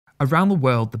Around the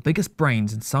world, the biggest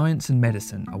brains in science and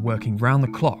medicine are working round the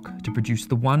clock to produce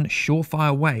the one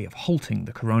surefire way of halting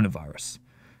the coronavirus,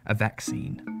 a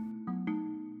vaccine.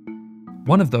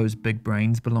 One of those big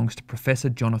brains belongs to Professor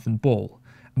Jonathan Ball,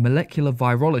 a molecular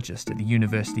virologist at the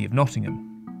University of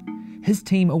Nottingham. His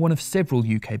team are one of several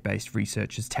UK-based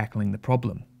researchers tackling the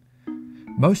problem.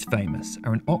 Most famous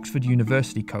are an Oxford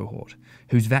University cohort,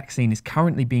 whose vaccine is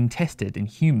currently being tested in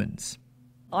humans.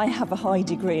 I have a high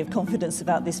degree of confidence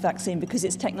about this vaccine because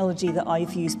it's technology that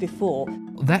I've used before.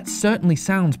 That certainly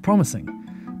sounds promising,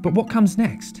 but what comes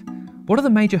next? What are the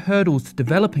major hurdles to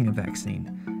developing a vaccine,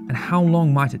 and how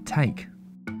long might it take?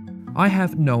 I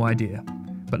have no idea,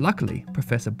 but luckily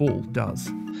Professor Ball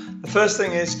does. The first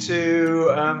thing is to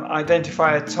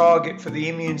identify a target for the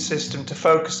immune system to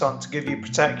focus on to give you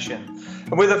protection.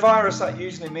 And with a virus, that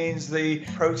usually means the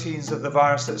proteins of the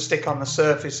virus that stick on the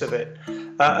surface of it.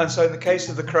 And so in the case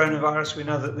of the coronavirus, we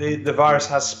know that the virus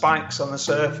has spikes on the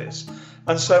surface.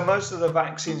 And so most of the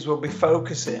vaccines will be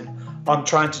focusing on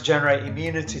trying to generate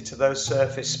immunity to those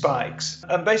surface spikes.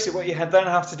 And basically what you then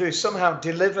have to do is somehow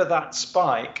deliver that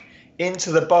spike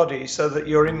into the body so that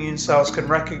your immune cells can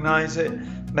recognize it,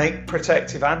 make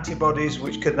protective antibodies,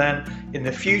 which can then, in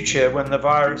the future, when the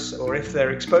virus, or if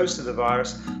they're exposed to the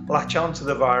virus, latch onto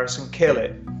the virus and kill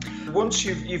it. Once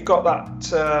you've got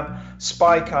that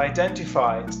spike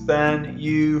identified, then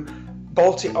you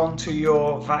bolt it onto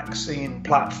your vaccine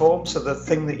platform, so the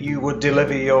thing that you would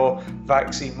deliver your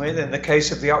vaccine with. In the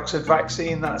case of the Oxford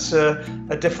vaccine, that's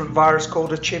a different virus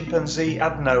called a chimpanzee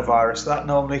adenovirus. That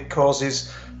normally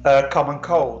causes common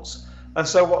colds. And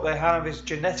so what they have is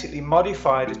genetically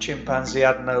modified a chimpanzee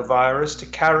adenovirus to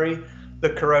carry the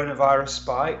coronavirus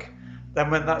spike.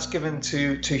 Then when that's given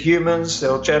to humans,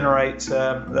 they'll generate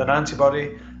an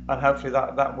antibody, and hopefully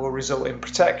that will result in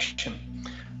protection.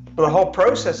 But the whole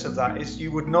process of that is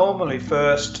you would normally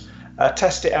first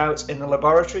test it out in the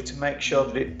laboratory to make sure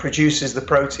that it produces the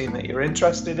protein that you're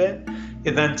interested in.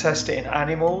 You then test it in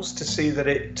animals to see that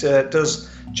it does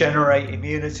generate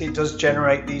immunity, does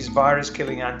generate these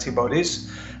virus-killing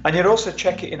antibodies. And you'd also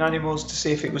check it in animals to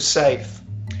see if it was safe.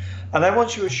 And then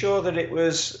once you were sure that it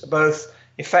was both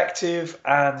effective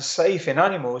and safe in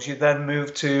animals, you then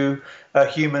move to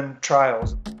human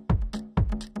trials.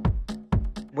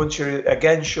 Once you're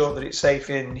again sure that it's safe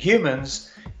in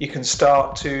humans, you can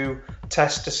start to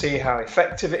test to see how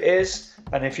effective it is.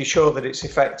 And if you're sure that it's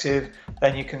effective,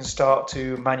 then you can start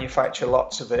to manufacture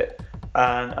lots of it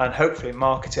and hopefully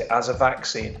market it as a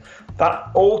vaccine.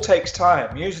 That all takes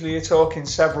time. Usually you're talking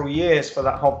several years for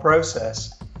that whole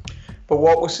process. But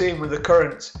what we're seeing with the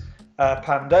current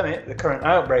pandemic, the current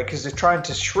outbreak, is they're trying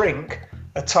to shrink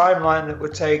a timeline that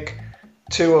would take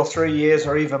 2 or 3 years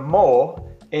or even more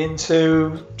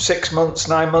into 6 months,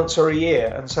 9 months or a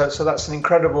year. And so that's an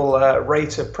incredible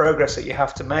rate of progress that you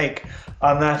have to make.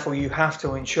 And therefore you have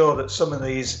to ensure that some of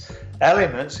these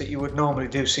elements that you would normally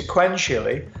do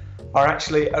sequentially are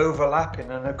actually overlapping.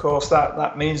 And of course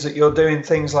that means that you're doing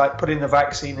things like putting the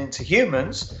vaccine into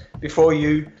humans before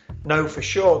you know for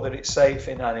sure that it's safe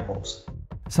in animals.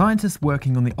 Scientists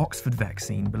working on the Oxford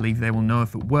vaccine believe they will know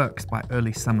if it works by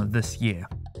early summer this year.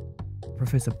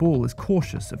 Professor Ball is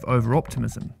cautious of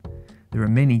over-optimism. There are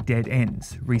many dead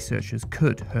ends researchers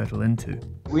could hurtle into.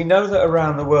 We know that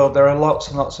around the world there are lots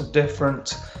and lots of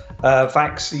different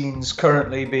vaccines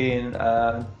currently being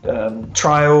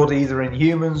trialled either in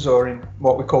humans or in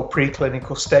what we call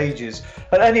preclinical stages.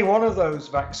 And any one of those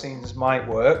vaccines might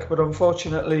work, but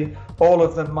unfortunately all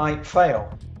of them might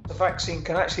fail. The vaccine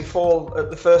can actually fall at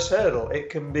the first hurdle. It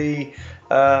can be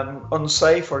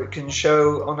unsafe, or it can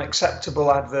show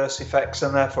unacceptable adverse effects,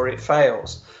 and therefore it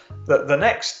fails. The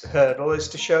next hurdle is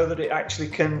to show that it actually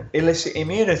can elicit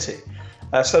immunity,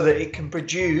 so that it can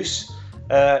produce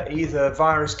either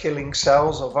virus-killing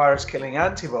cells or virus-killing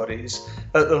antibodies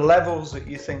at the levels that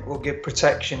you think will give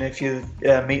protection if you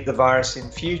meet the virus in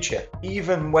future.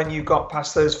 Even when you've got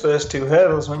past those first two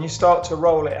hurdles, when you start to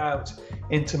roll it out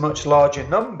into much larger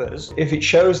numbers, if it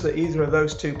shows that either of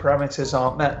those two parameters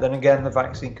aren't met, then again the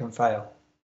vaccine can fail.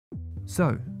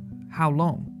 So, how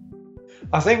long?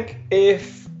 I think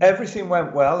if everything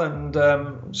went well,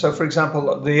 and so for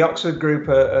example the Oxford group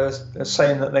are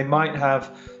saying that they might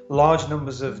have large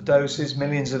numbers of doses,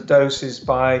 millions of doses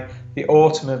by the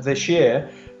autumn of this year.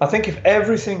 I think if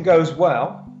everything goes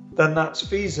well, then that's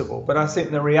feasible. But I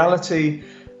think the reality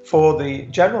for the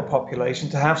general population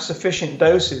to have sufficient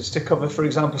doses to cover, for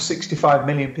example, 65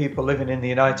 million people living in the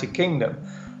United Kingdom,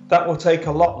 that will take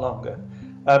a lot longer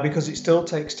because it still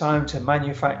takes time to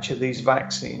manufacture these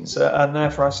vaccines. And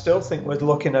therefore, I still think we're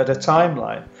looking at a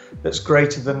timeline that's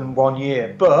greater than 1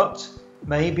 year. But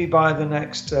maybe by the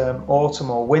next autumn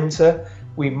or winter,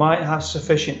 we might have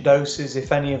sufficient doses,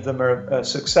 if any of them are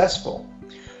successful,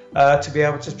 to be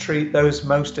able to treat those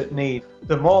most at need.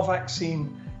 The more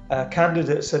vaccine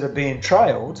candidates that are being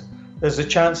trialled, there's a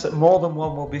chance that more than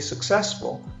one will be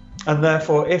successful. And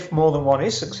therefore, if more than one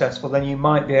is successful, then you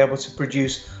might be able to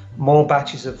produce more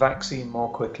batches of vaccine more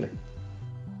quickly.